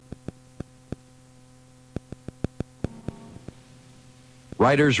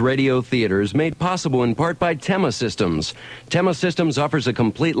Riders Radio Theater is made possible in part by Tema Systems. Tema Systems offers a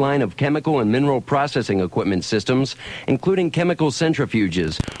complete line of chemical and mineral processing equipment systems, including chemical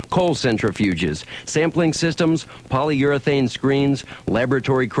centrifuges, coal centrifuges, sampling systems, polyurethane screens,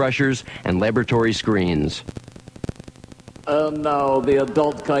 laboratory crushers, and laboratory screens. And now the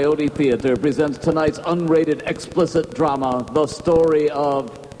Adult Coyote Theater presents tonight's unrated explicit drama, The Story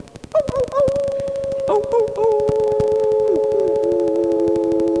of...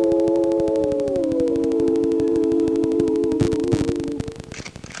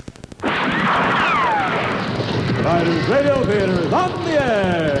 Riders Radio Theater is on the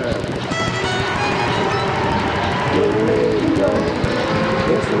air.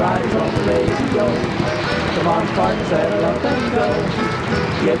 It's the Riders on the radio. Come on, partner, settle up and go.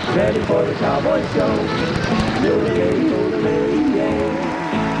 Get ready for the cowboy show.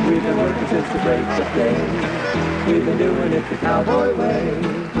 Yeah. We've been working since the breaks of day. We've been doing it the cowboy way.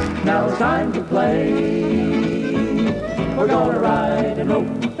 Now it's time to play. We're gonna ride and rope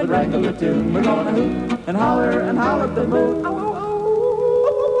and wrangle a tune. We're gonna hoot and holler at the moon.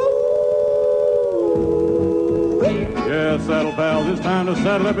 Yes, saddle pals, it's time to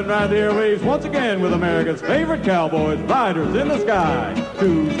saddle up and ride the airwaves once again with America's favorite cowboys, Riders in the Sky.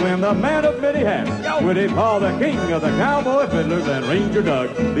 Too Slim, the man of many hats, Woody Paul, the king of the cowboy fiddlers, and Ranger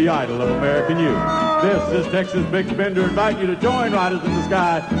Doug, the idol of American youth. This is Texas Big Spender inviting you to join Riders in the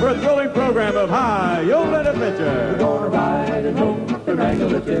Sky for a thrilling program of high-yodeling adventure. We're gonna ride and hope and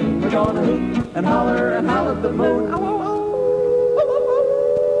wrangle a tune. We're gonna hoot and holler at the moon.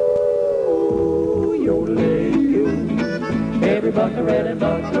 Every buckaroo and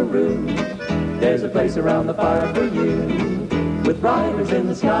buckaroo, there's a place around the fire for you, with riders in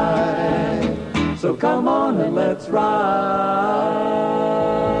the sky. So come on and let's ride.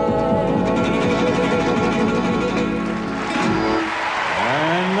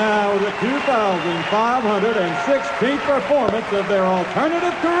 And now the 2,516th performance of their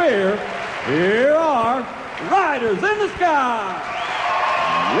alternative career, here are Riders in the Sky.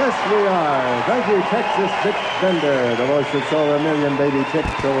 Yes, we are. Thank you, Texas Dick Bender, the voice of sold a million baby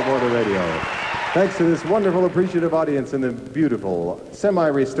chicks over border radio. Thanks to this wonderful, appreciative audience in the beautiful,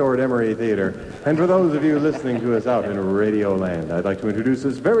 semi-restored Emory Theater. And for those of you listening to us out in Radio Land, I'd like to introduce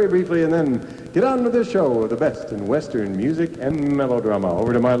us very briefly and then get on with the show of the best in Western music and melodrama.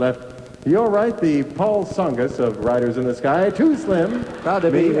 Over to my left, you're right, the Paul Tsongas of Riders in the Sky, Too Slim. Proud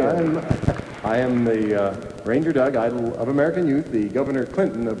to be here. I am the Ranger Doug, idol of American youth, the Governor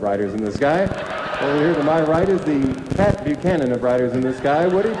Clinton of Riders in the Sky. Over here to my right is the Pat Buchanan of Riders in the Sky,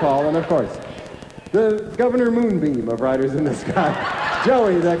 Woody Paul, and of course, the Governor Moonbeam of Riders in the Sky,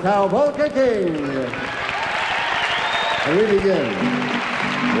 Joey the Cowpolka King. And we begin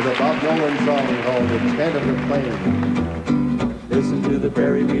with a Bob Nolan song called The Chant of the Plains. Listen to the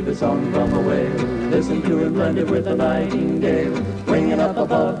prairie weave a song from away. Listen to him blended with the nightingale, winging up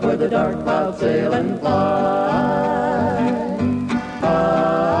above where the dark clouds sail and fly.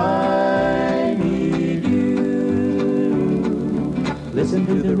 I need you. Listen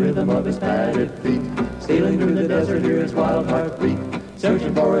to the rhythm of his padded feet, stealing through the desert, hear his wild heart beat,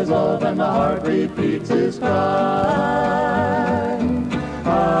 searching for his love, and the heart repeats his cry.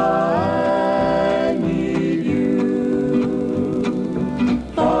 I need you.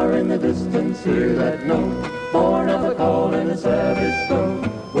 Far in the distance, hear that note, born of a call in a savage throat,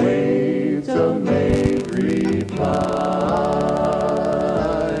 waves a mate reply.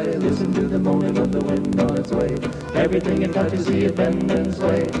 Listen to the moaning of the wind on its way, everything it touches, see it bend and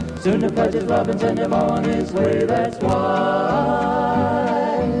sway, soon to pledge his love and send him on his way. That's why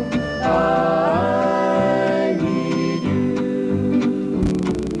I need you.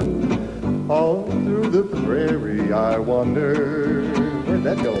 All through the prairie I wander. Where'd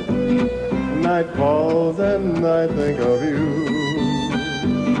that go? Night falls and I think of you.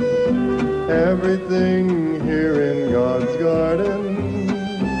 Everything here in God's garden,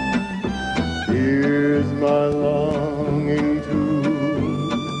 here's my longing too.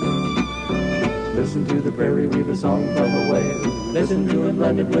 Listen to the prairie weave a song from away, listen to it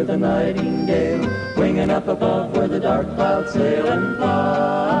blended with a nightingale, winging up above where the dark clouds sail and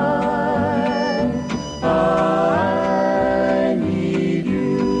fly. I need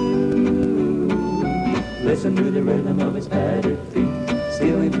you. Listen to the rhythm of his padded feet,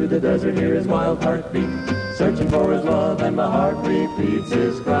 stealing through the desert, hear his wild heart beat, searching for his love, and my heart repeats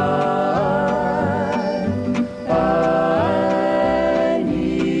his cry. I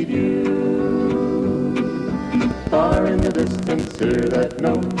need you. Far in the distance, hear that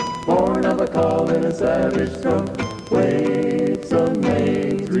note, born of a call in a savage throat, waits a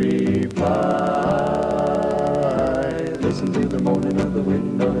mate's reply. Listen to the moaning of the wind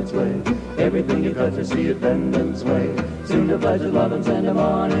Everything you touch, you see it bend and sway. Soon to pledge your love and send him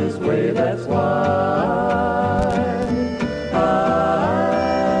on his way. That's why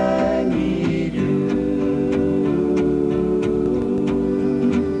I need you.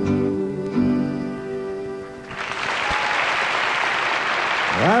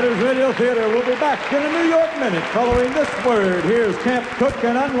 Riders Radio Theater will be back in a New York minute following this word. Here's Camp Cook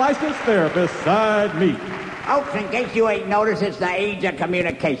and unlicensed therapist, Side Meat. Folks, in case you ain't noticed, it's the age of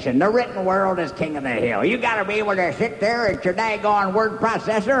communication. The written world is king of the hill. You gotta be able to sit there at your daggone word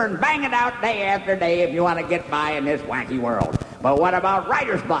processor and bang it out day after day if you want to get by in this wacky world. But what about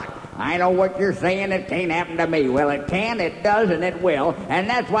writer's block? I know what you're saying, it can't happen to me. Well, it can, it does, and it will. And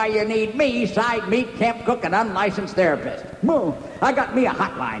that's why you need me, Side Meat, Camp Cook, and unlicensed therapist. Moo, I got me a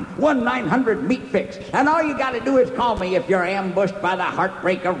hotline, 1-900-MEAT-FIX. And all you got to do is call me if you're ambushed by the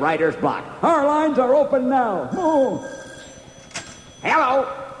heartbreak of writer's block. Our lines are open now. Moo. Hello.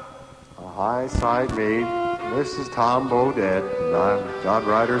 Hi, Side Meat. This is Tom Bodett, and I've got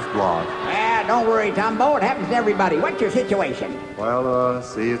writer's block. Don't worry, Tombo. It happens to everybody. What's your situation? Well,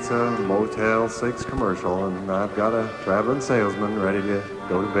 see, it's a Motel 6 commercial, and I've got a traveling salesman ready to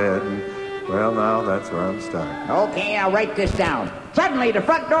go to bed, and, well, now that's where I'm stuck. Okay, I'll write this down. Suddenly, the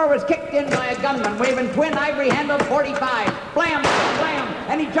front door was kicked in by a gunman waving twin ivory-handled .45. Blam, blam,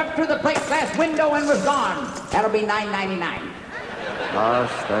 and he jumped through the plate glass window and was gone. That'll be $9.99. Gosh,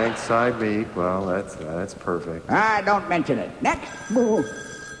 thanks, Side Meat. Well, that's perfect. Don't mention it. Next.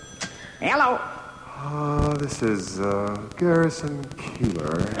 Hello. This is Garrison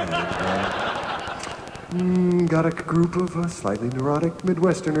Keeler. And, got a group of slightly neurotic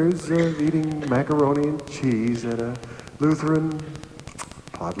Midwesterners eating macaroni and cheese at a Lutheran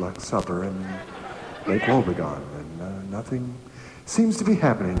potluck supper in Lake Wobegon. And nothing seems to be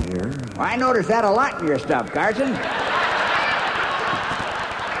happening here. Well, I noticed that a lot in your stuff, Carson.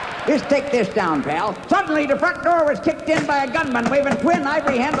 Just take this down, pal. Suddenly, the front door was kicked in by a gunman waving twin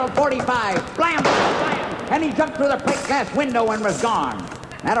ivory-handled .45. Blam, blam, and he jumped through the plate glass window and was gone.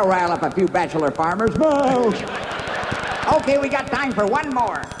 That'll rile up a few bachelor farmers. Okay, we got time for one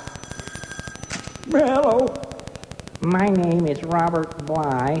more. Hello. My name is Robert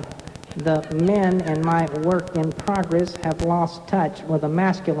Bly. The men in my work in progress have lost touch with a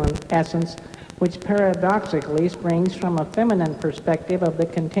masculine essence which paradoxically springs from a feminine perspective of the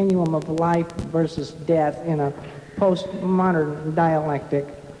continuum of life versus death in a postmodern dialectic.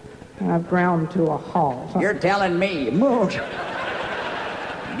 I've ground to a halt. You're telling me.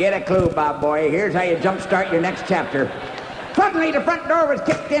 Get a clue, Bob boy. Here's how you jumpstart your next chapter. Suddenly, the front door was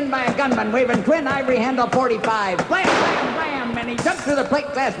kicked in by a gunman waving twin ivory-handled .45. Blam, blam, blam, and he jumped through the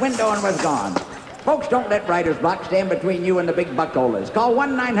plate glass window and was gone. Folks, don't let writer's block stand between you and the big buckolas. Call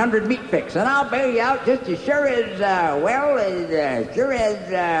 1-900-MEAT-FIX, and I'll bail you out just as sure as, how am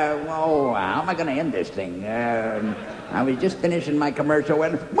I going to end this thing? I was just finishing my commercial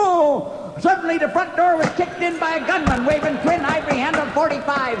when, suddenly the front door was kicked in by a gunman waving twin ivory-handled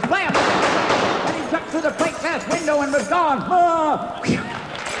 .45s. Blam! And he jumped through the plate glass window and was gone.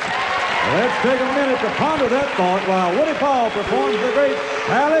 Let's take a minute to ponder that thought while Woody Paul performs the great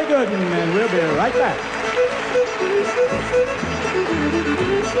Sally Gooden, and we'll be right back.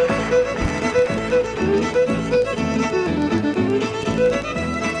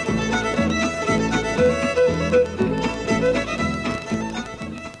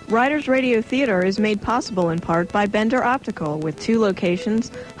 Riders Radio Theater is made possible in part by Bender Optical with 2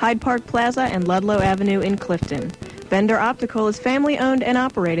 locations, Hyde Park Plaza and Ludlow Avenue in Clifton. Bender Optical is family-owned and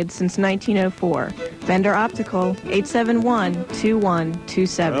operated since 1904. Bender Optical,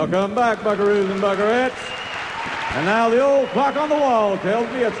 871-2127. Welcome back, buckaroos and buckarettes. And now the old clock on the wall tells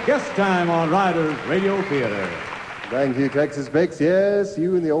me it's guest time on Riders Radio Theater. Thank you, Texas Bix. Yes,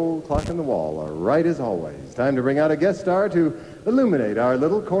 you and the old clock on the wall are right as always. Time to bring out a guest star to illuminate our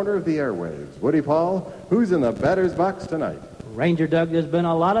little corner of the airwaves. Woody Paul, who's in the batter's box tonight? Ranger Doug, there's been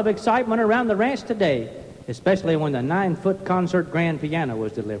a lot of excitement around the ranch today, especially when the 9-foot concert grand piano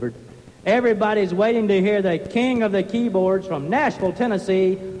was delivered. Everybody's waiting to hear the king of the keyboards from Nashville,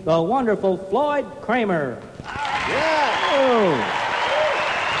 Tennessee, the wonderful Floyd Kramer. Yeah. Oh.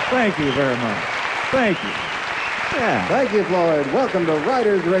 Thank you very much. Thank you. Yeah. Thank you, Floyd. Welcome to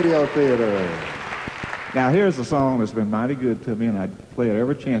Riders Radio Theater. Now, here's a song that's been mighty good to me, and I play it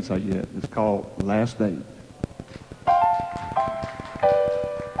every chance I get. It's called Last Day.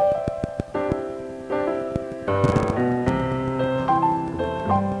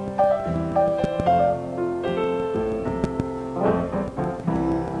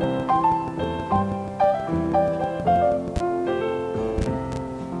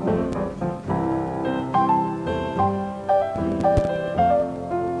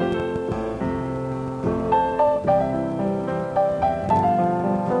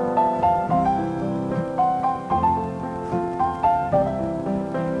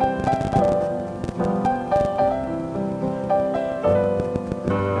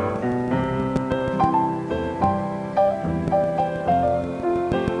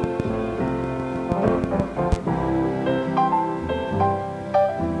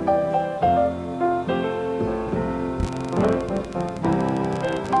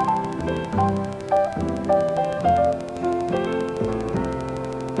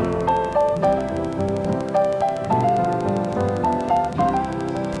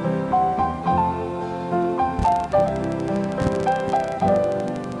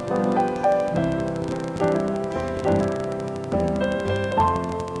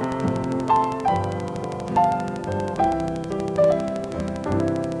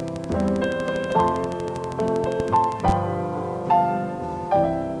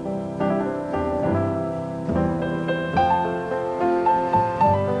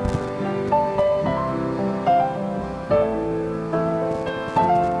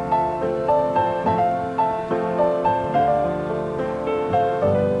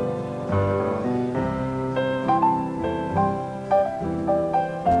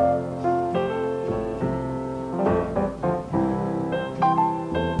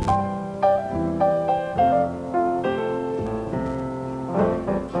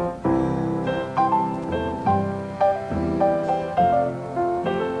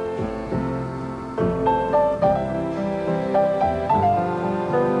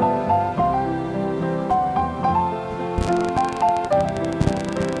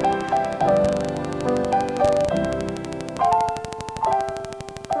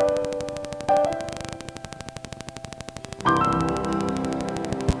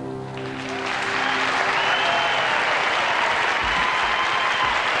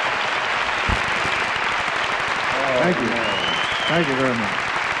 Thank you. Thank you very much.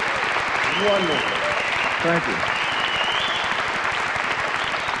 Wonderful. Thank you.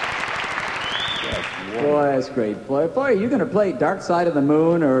 Boy, that's great. Boy, are you going to play Dark Side of the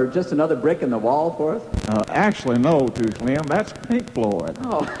Moon or just another brick in the wall for us? Actually, no, Too Slim. That's Pink Floyd.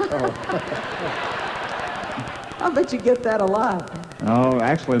 Oh. I bet you get that a lot. No,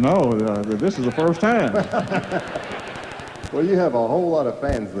 actually, no. This is the first time. Well, you have a whole lot of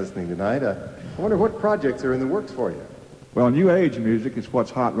fans listening tonight. I wonder what projects are in the works for you. Well, new age music is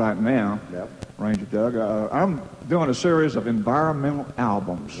what's hot right now. Yep. Ranger Doug. I'm doing a series of environmental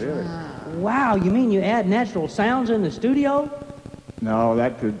albums. Really? Wow, you mean you add natural sounds in the studio? No,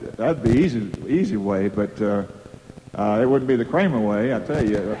 that'd be easy way, but it wouldn't be the Kramer way. I tell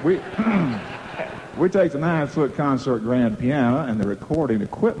you, we take the 9-foot concert grand piano and the recording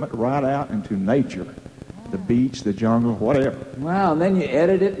equipment right out into nature, the beach, the jungle, whatever. Wow, and then you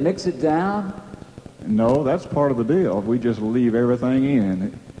edit it, mix it down? No, that's part of the deal. We just leave everything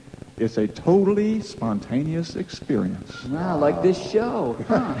in. It's a totally spontaneous experience. Wow, like this show.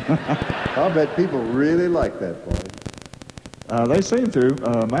 Huh. I'll bet people really like that, Floyd. They seem to.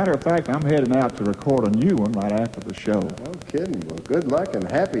 Matter of fact, I'm heading out to record a new one right after the show. No kidding. Well, good luck and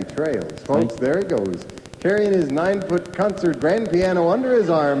happy trails. Folks, there he goes, carrying his 9-foot concert grand piano under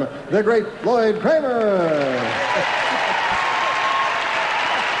his arm, the great Floyd Kramer.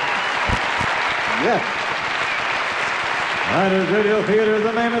 Yes. Riders Radio Theater is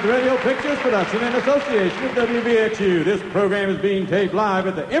a Mammoth Radio Pictures production in association with WBXU. This program is being taped live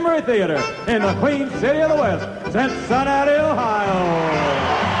at the Emory Theater in the Queen City of the West, Cincinnati, Ohio.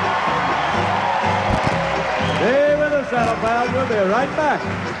 Stay with us, Saddle Pals. We'll be right back.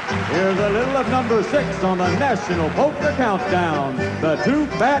 Here's a little of number 6 on the National Polka Countdown, the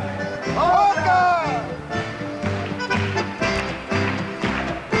Two-Bat Polka!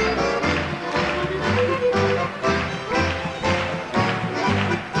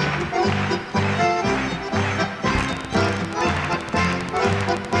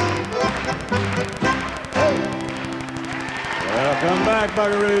 Welcome back,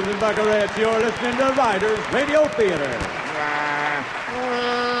 buckaroos and buckarettes. You're listening to Riders Radio Theater.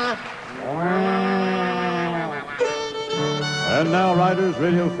 And now Riders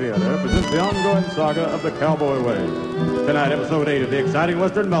Radio Theater presents the ongoing saga of the Cowboy Way. Tonight, episode 8 of the exciting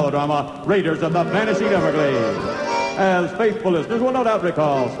Western melodrama, Raiders of the Vanishing Everglades. As faithful listeners will no doubt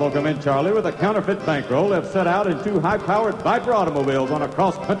recall, Slocum and Charlie, with a counterfeit bankroll, have set out in 2 high-powered Viper automobiles on a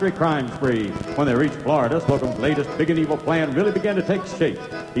cross-country crime spree. When they reached Florida, Slocum's latest big and evil plan really began to take shape.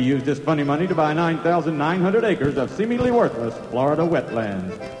 He used his funny money to buy 9,900 acres of seemingly worthless Florida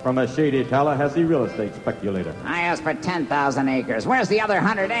wetlands from a shady Tallahassee real estate speculator. I asked for 10,000 acres. Where's the other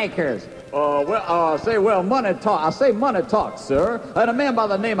 100 acres? Money talk. I say money talk, sir. And a man by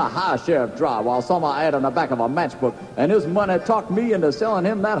the name of High Sheriff Drive, while saw my ad on the back of a matchbook, and his money talked me into selling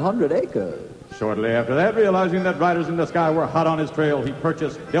him that 100 acres. Shortly after that, realizing that Riders in the Sky were hot on his trail, he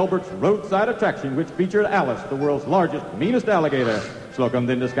purchased Delbert's roadside attraction, which featured Alice, the world's largest, meanest alligator. Slocum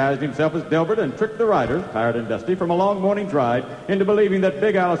then disguised himself as Delbert and tricked the riders, tired and dusty from a long morning's ride, into believing that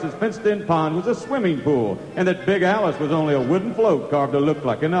Big Alice's fenced-in pond was a swimming pool, and that Big Alice was only a wooden float carved to look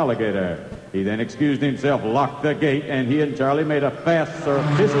like an alligator. He then excused himself, locked the gate, and he and Charlie made a fast,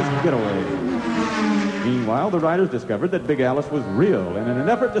 surreptitious getaway. Meanwhile, the riders discovered that Big Alice was real, and in an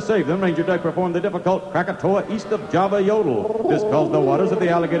effort to save them, Ranger Doug performed the difficult Krakatoa East of Java Yodel. This caused the waters of the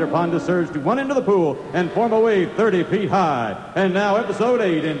alligator pond to surge to one end of the pool and form a wave 30 feet high. And now episode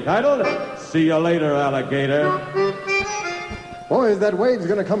 8, entitled, See Ya Later, Alligator. Boys, that wave's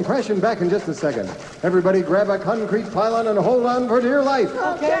going to come crashing back in just a second. Everybody grab a concrete pylon and hold on for dear life.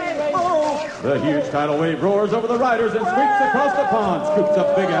 Okay. The huge tidal wave roars over the riders and sweeps across the pond, scoops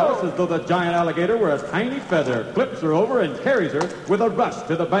up Big Alice as though the giant alligator were a tiny feather, flips her over and carries her with a rush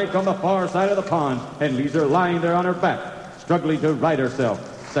to the bank on the far side of the pond and leaves her lying there on her back, struggling to right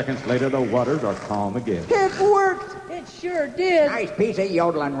herself. Seconds later, the waters are calm again. It worked. It sure did. Nice piece of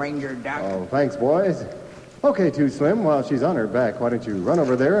yodeling, Ranger Duck. Oh, thanks, boys. Okay, Too Slim, while she's on her back, why don't you run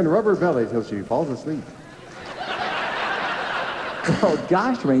over there and rub her belly till she falls asleep? Oh,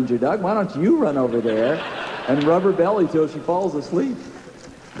 gosh, Ranger Duck, why don't you run over there and rub her belly till she falls asleep?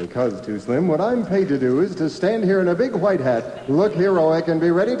 Because, Too Slim, what I'm paid to do is to stand here in a big white hat, look heroic, and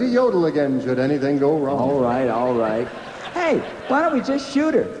be ready to yodel again should anything go wrong. All right. Hey, why don't we just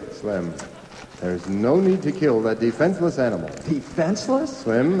shoot her? Slim, there's no need to kill that defenseless animal. Defenseless?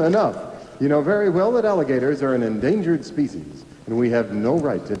 Slim, enough. You know very well that alligators are an endangered species, and we have no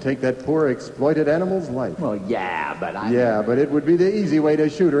right to take that poor exploited animal's life. Well, yeah, but Yeah, but it would be the easy way to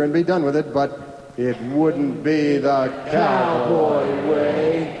shoot her and be done with it, but it wouldn't be the cowboy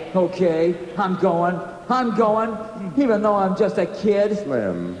way. Okay, I'm going, even though I'm just a kid.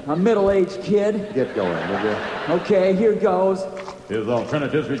 Slim. A middle-aged kid. Get going, will you? Okay, here goes. His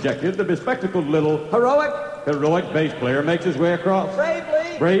alternatives rejected, the bespectacled little Heroic bass player makes his way across.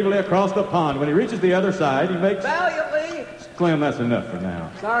 Bravely Across the pond. When he reaches the other side, he makes... Valiantly. Slim, that's enough for now.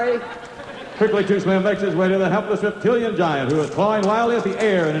 Sorry. Quickly, Too Slim makes his way to the helpless reptilian giant who is clawing wildly at the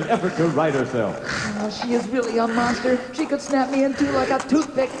air in an effort to right herself. Oh, she is really a monster. She could snap me in two like a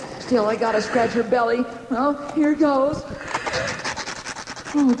toothpick. Still, I gotta scratch her belly. Well, here goes.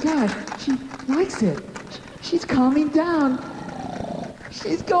 Oh, gosh, she likes it. She's calming down.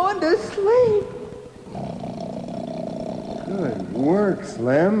 She's going to sleep. Good work,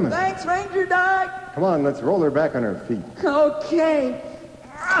 Slim. Thanks, Ranger Duck. Come on, let's roll her back on her feet. Okay.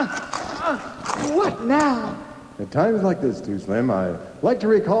 What now? At times like this, Too Slim, I like to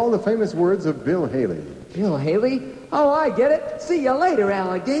recall the famous words of Bill Haley. Bill Haley? Oh, I get it. See you later,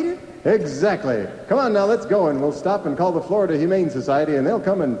 alligator. Exactly. Come on now, let's go, and we'll stop and call the Florida Humane Society, and they'll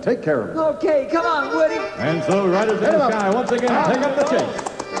come and take care of her. Okay, come on, Woody. And so Riders in the Sky once again take up the chase.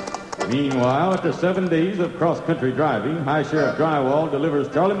 Meanwhile, after 7 days of cross-country driving, High Sheriff Drywall delivers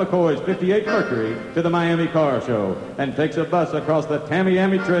Charlie McCoy's 58 Mercury to the Miami Car Show and takes a bus across the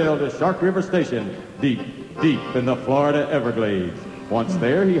Tamiami Trail to Shark River Station, deep in the Florida Everglades. Once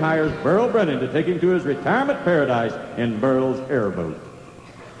there, he hires Burl Brennan to take him to his retirement paradise in Burl's airboat.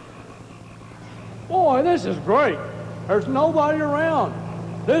 Boy, this is great. There's nobody around.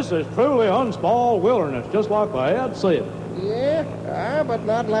 This is truly unspoiled wilderness, just like the ad said. Yeah, but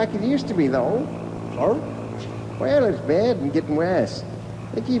not like it used to be, though. Sir? Well, it's bad and getting worse.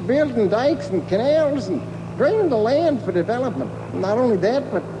 They keep building dikes and canals and draining the land for development. Not only that,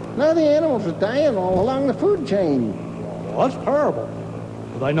 but now the animals are dying all along the food chain. Well, that's terrible.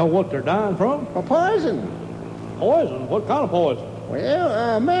 Do they know what they're dying from? A poison. Poison? What kind of poison?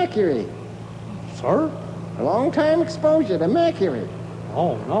 Well, mercury. Sir? A long-time exposure to mercury.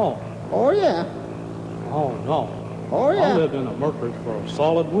 Oh, no. Oh, yeah. Oh, no. Oh, yeah. I lived in a mercury for a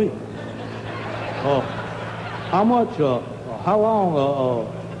solid week. How long,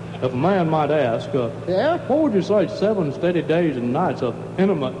 if a man might ask, yeah? What would you say 7 steady days and nights of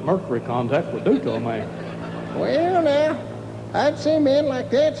intimate mercury contact would do to a man? Well, now, I'd say men like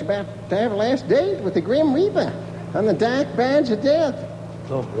that's about to have a last date with the Grim Reaper on the Dark Badge of Death.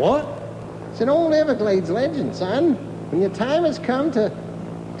 The what? It's an old Everglades legend, son. When your time has come to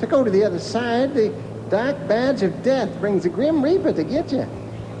go to the other side, the Dark Badge of Death brings the Grim Reaper to get you.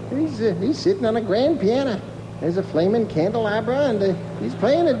 He's sitting on a grand piano. There's a flaming candelabra, and he's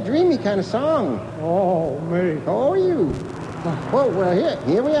playing a dreamy kind of song. Oh, me. Oh, you. Oh, well,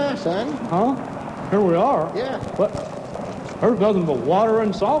 here we are, son. Huh? Here we are? Yeah. But there's nothing but water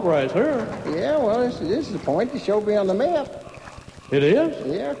and sawgrass here. Yeah, well, this is the point to show me on the map. It is?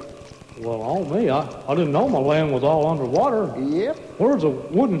 Yeah. Well, on me, I didn't know my land was all underwater. Yep. Where's the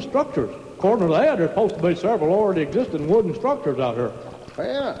wooden structures? According to that, there's supposed to be several already existing wooden structures out here.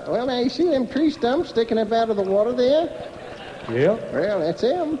 Well, now, you see them tree stumps sticking up out of the water there? Yeah. Well, that's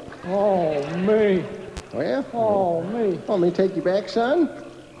them. Oh, me. Well? Oh, me. Want me to take you back, son?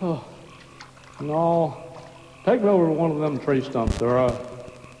 Oh, no. Take me over to one of them tree stumps there. I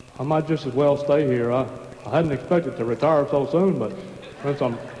might just as well stay here. I hadn't expected to retire so soon, but since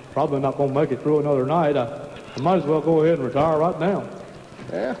I'm probably not going to make it through another night, I might as well go ahead and retire right now.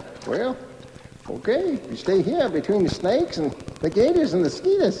 Yeah, well, okay. You stay here between the snakes and the gators and the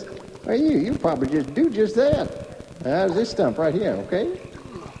skeeters. Well, you probably just do just that. There's this stump right here, okay?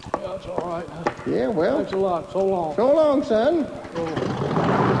 Yeah, that's all right. Yeah, well. Thanks a lot. So long. So long, son.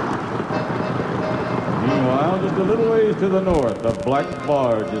 Meanwhile, just a little ways to the north, a black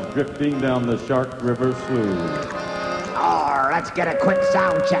barge is drifting down the Shark River Slough. Oh, let's get a quick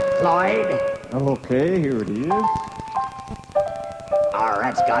sound check, Floyd. Okay, here it is. Oh,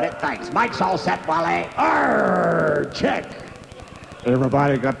 that's got it. Thanks. Mike's all set, Wally. Check.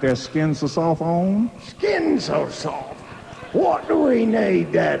 Everybody got their skin so soft on? Skin so soft. What do we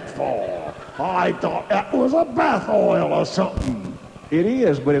need that for? I thought that was a bath oil or something. It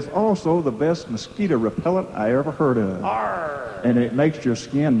is, but it's also the best mosquito repellent I ever heard of. And it makes your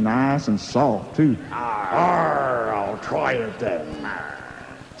skin nice and soft, too. I'll try it then.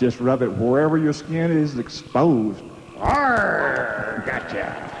 Just rub it wherever your skin is exposed.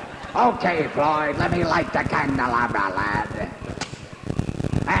 Gotcha. Okay, Floyd, let me light the candelabra, lad.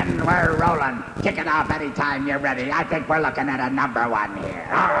 And we're rolling. Kick it off anytime you're ready. I think we're looking at a number one here.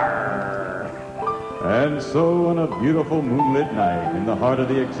 And so on a beautiful moonlit night in the heart of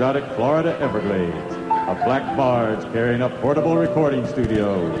the exotic Florida Everglades, a black barge carrying a portable recording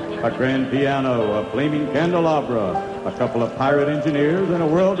studio, a grand piano, a flaming candelabra, a couple of pirate engineers, and a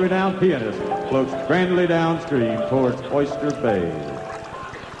world-renowned pianist floats grandly downstream towards Oyster Bay.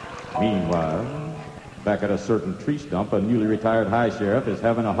 Meanwhile, back at a certain tree stump, a newly retired high sheriff is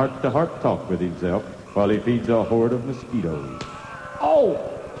having a heart-to-heart talk with himself while he feeds a horde of mosquitoes. Oh,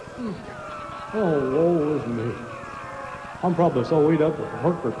 woe is me. I'm probably so eat up with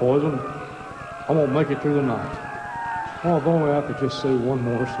mercury poison, I won't make it through the night. Oh, if only I could just see one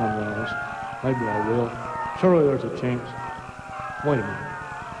more sunrise. Maybe I will. Surely there's a chance. Wait a minute.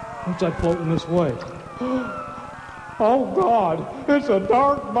 What's that floating this way? Oh, God, it's a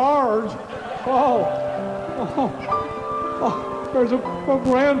dark barge. There's a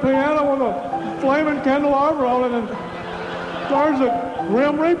grand piano with a flaming candelabra on it, and there's a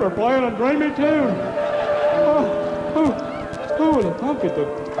Grim Reaper playing a dreamy tune. Who would have thunk it? The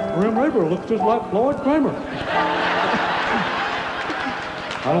Grim Reaper looks just like Floyd Kramer.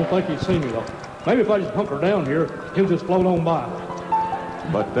 I don't think he'd see me, though. Maybe if I just hunker down here, he'll just float on by.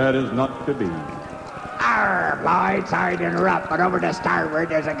 But that is not to be. Floyd, sorry to interrupt, but over to starboard,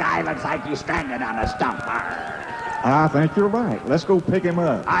 there's a guy looks like he's stranded on a stump. I think you're right. Let's go pick him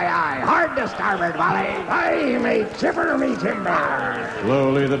up. Aye. Hard to starboard, Wally. Aye, mate. Chipper me timber.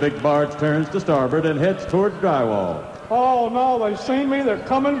 Slowly, the big barge turns to starboard and heads towards Drywall. Oh, no, they've seen me. They're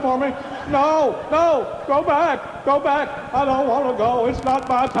coming for me. No, go back. I don't want to go. It's not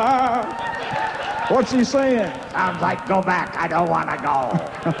my time. What's he saying? Sounds like go back. I don't want to go.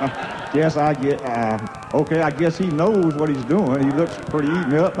 Yes, I get, okay, I guess he knows what he's doing. He looks pretty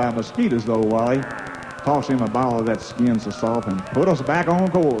eaten up by mosquitoes, though, Wally. Toss him a bottle of that skin so soft and put us back on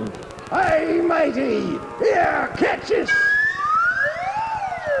course. Hey, matey, here, catch it.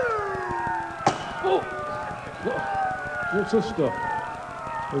 What's this stuff?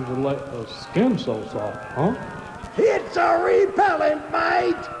 There's a skin so soft, huh? It's a repellent,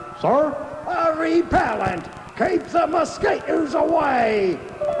 mate. Sir? A repellent. Keep the mosquitoes away.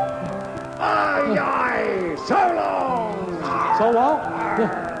 Aye, so long. So long?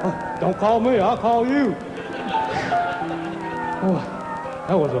 Don't call me, I'll call you. Oh,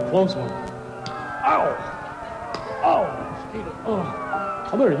 that was a close one. Oh, mosquito. Oh,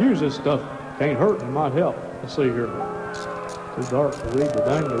 I better use this stuff. Can't hurt and it might help. Let's see here. Too dark to read the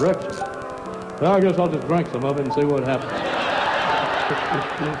dang directions. Well, I guess I'll just drink some of it and see what happens.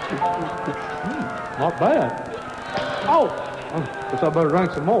 Not bad. Oh, guess I better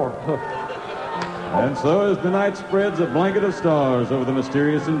drink some more. And so as the night spreads a blanket of stars over the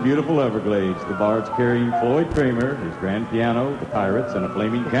mysterious and beautiful Everglades, the barge carrying Floyd Kramer, his grand piano, the pirates, and a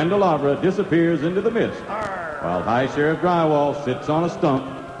flaming candelabra disappears into the mist, while High Sheriff Drywall sits on a stump,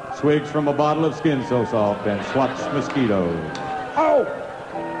 swigs from a bottle of skin so soft, and swats mosquitoes. Oh!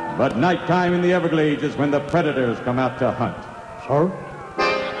 But nighttime in the Everglades is when the predators come out to hunt. Sir?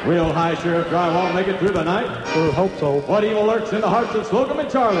 Will High Sheriff Drywall make it through the night? Sure hope so. What evil lurks in the hearts of Slocum and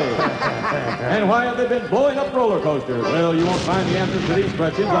Charlie? And why have they been blowing up roller coasters? Well, you won't find the answers to these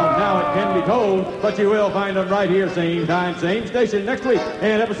questions on Now It Can Be Told, but you will find them right here, same time, same station, next week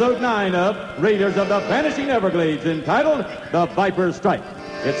in episode 9 of Raiders of the Vanishing Everglades, entitled The Viper's Strike.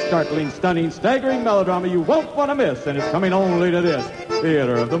 It's startling, stunning, staggering melodrama you won't want to miss, and it's coming only to this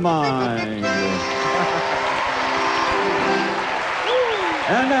Theater of the Mind.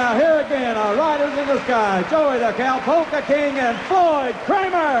 And now, here again are Riders in the Sky, Joey the Cowpoke King, and Floyd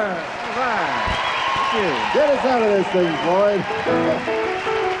Kramer. All right. Thank you. Get us out of this thing, Floyd.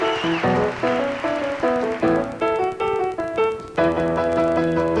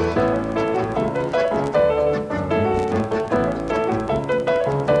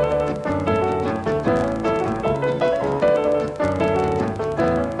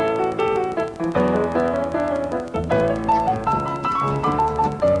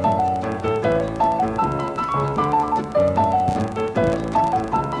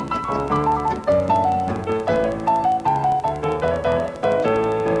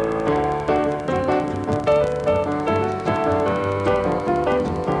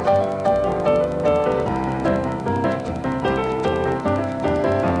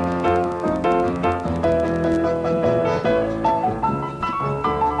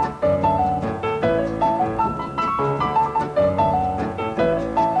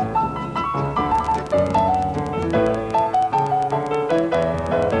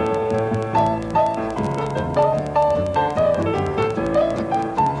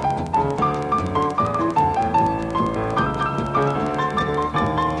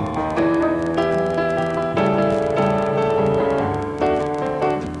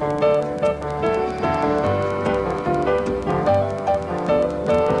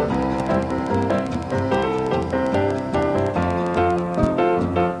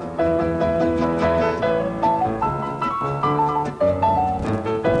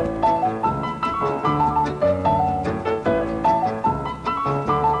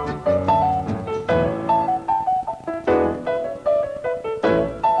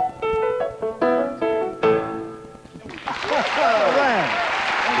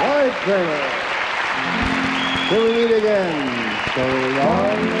 Turner. Till we meet again, so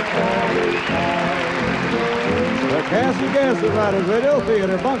long. The cast and guests of Riders Radio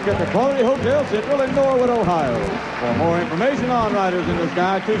Theater bunk at the Quality Hotel Central in Norwood, Ohio. For more information on Riders in the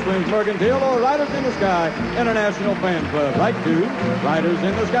Sky, Two Swings Mercantile, or Riders in the Sky International Fan Club, write to Riders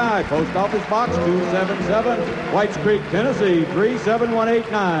in the Sky, Post Office Box 277, Whites Creek, Tennessee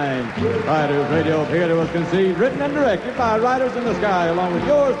 37189. Riders Radio Theater was conceived, written, and directed by Riders in the Sky, along with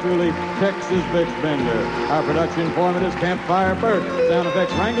yours truly, Texas Bitch Bender. Our production foreman is Campfire Burt. Sound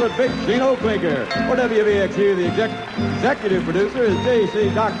effects wrangler, Big Gino Clinker. For WVXU, the executive producer is J.C.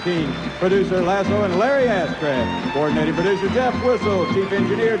 Doc King. Producer Lasso and Larry Ashcraft. Coordinating producer Jeff Whistle. Chief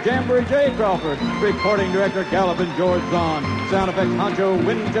engineer Jamboree J. Crawford. Recording director Gallopin George Zahn. Sound effects honcho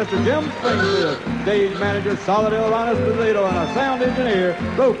Winchester Jim Springfield. Stage manager Solid Ronus Pizzuto. And our sound engineer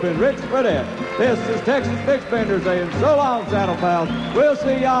Ropin Rich Fredette. This is Texas Bitch Bender saying so long, Saddle Pals. We'll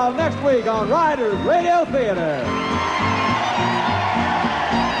see y'all next week on Riders Radio Theater.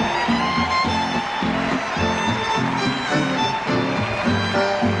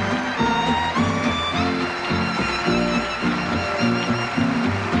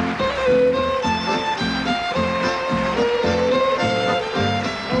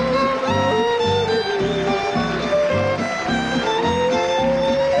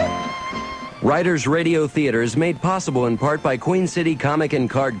 Riders Radio Theater is made possible in part by Queen City Comic and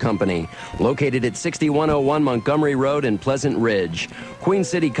Card Company, located at 6101 Montgomery Road in Pleasant Ridge. Queen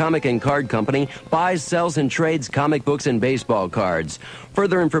City Comic and Card Company buys, sells, and trades comic books and baseball cards.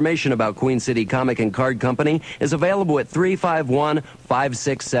 Further information about Queen City Comic and Card Company is available at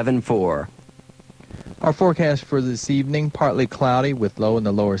 351-5674. Our forecast for this evening, partly cloudy with low in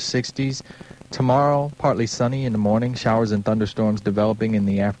the lower 60s. Tomorrow, partly sunny in the morning, showers and thunderstorms developing in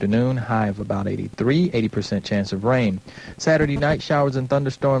the afternoon, high of about 83, 80% chance of rain. Saturday night, showers and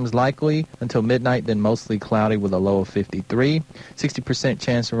thunderstorms likely until midnight, then mostly cloudy with a low of 53, 60%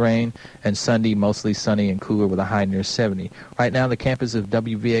 chance of rain, and Sunday, mostly sunny and cooler with a high near 70. Right now, the campus of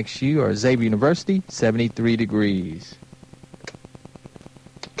WVXU, or Xavier University, 73 degrees.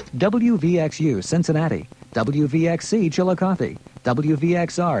 WVXU Cincinnati, WVXC Chillicothe,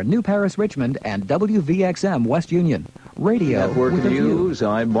 WVXR New Paris Richmond, and WVXM West Union. Radio Network with a view. News,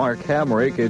 I'm Mark Hamrick.